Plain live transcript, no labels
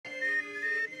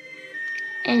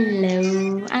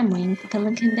Hello, I'm waiting for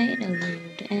Pelican Bay to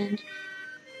load, and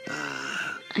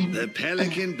the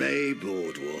Pelican Bay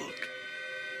Boardwalk.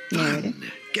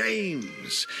 Fun,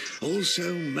 games,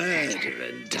 also murder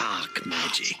and dark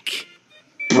magic.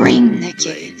 Bring the kids.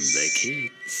 Bring the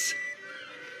kids.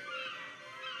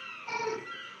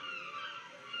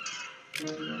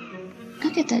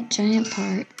 Look at that giant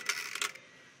part.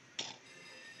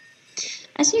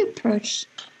 As you approach,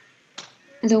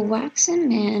 the waxen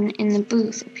man in the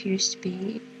booth appears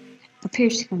to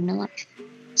come to life.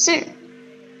 Sir.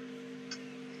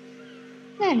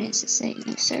 That is to say,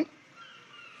 you, sir.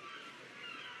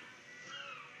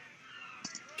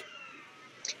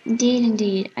 Indeed,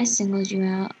 indeed, I singled you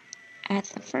out at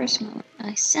the first moment.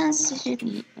 I sensed it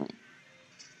immediately.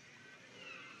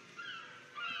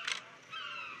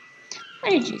 What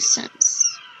did you sense?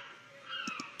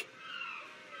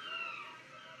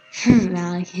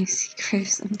 Values he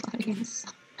craves in body and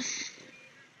soul.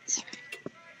 Sorry.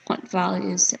 What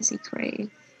values does he crave?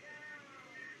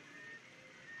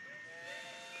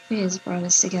 It has brought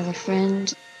us together,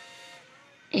 friend.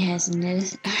 It has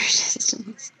knitted our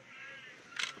destinies.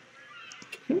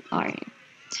 Who are you?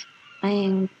 I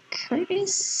am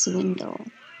Curtis Swindle.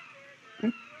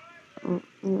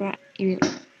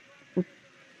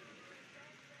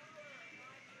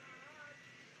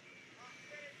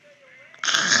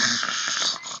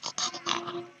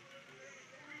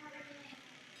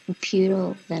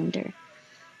 Computer vendor.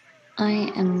 I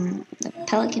am the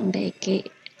Pelican Bay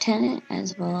gate attendant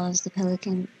as well as the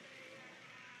Pelican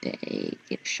Bay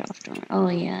gift shop owner. Oh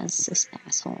yeah, it's this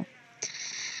asshole.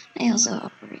 I also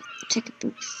operate the ticket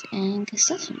booth and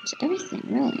concessions. Everything,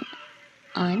 really.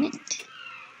 I'm it.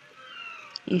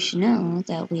 You should know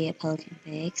that we at Pelican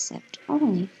Bay accept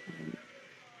only foreign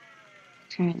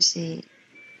currency.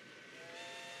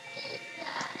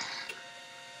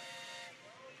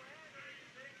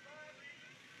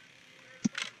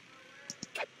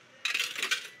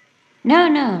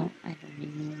 No, I don't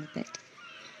even know that.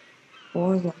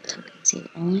 Boardwalk tokens. He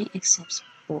only accepts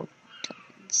boardwalk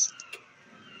tokens.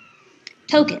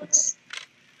 Tokens!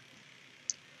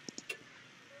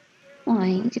 Why,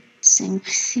 you could sing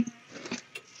with me.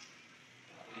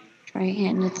 Try your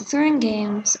hand at the throwing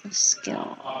games of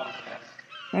skill.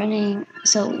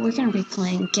 So we're going to be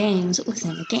playing games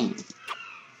within a game.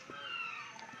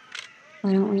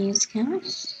 Why don't we use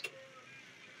cash?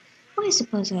 Well, I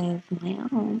suppose I have my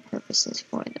own purposes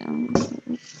for them.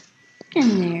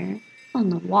 In there, on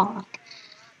the walk,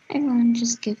 everyone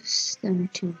just gives them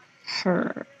to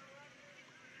her.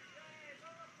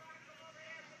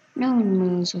 No one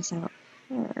moves without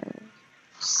her.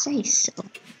 Say so.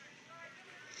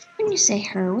 When you say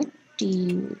her, what do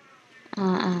you...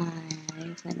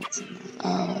 that's enough.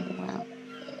 Oh, well.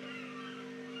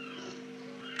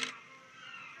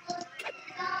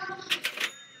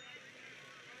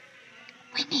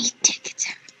 We need tickets.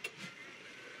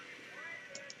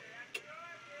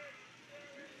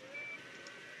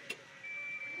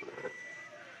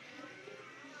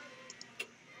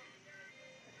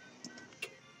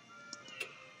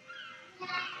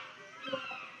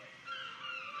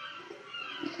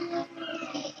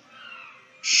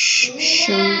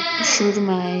 Show them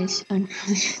eyes.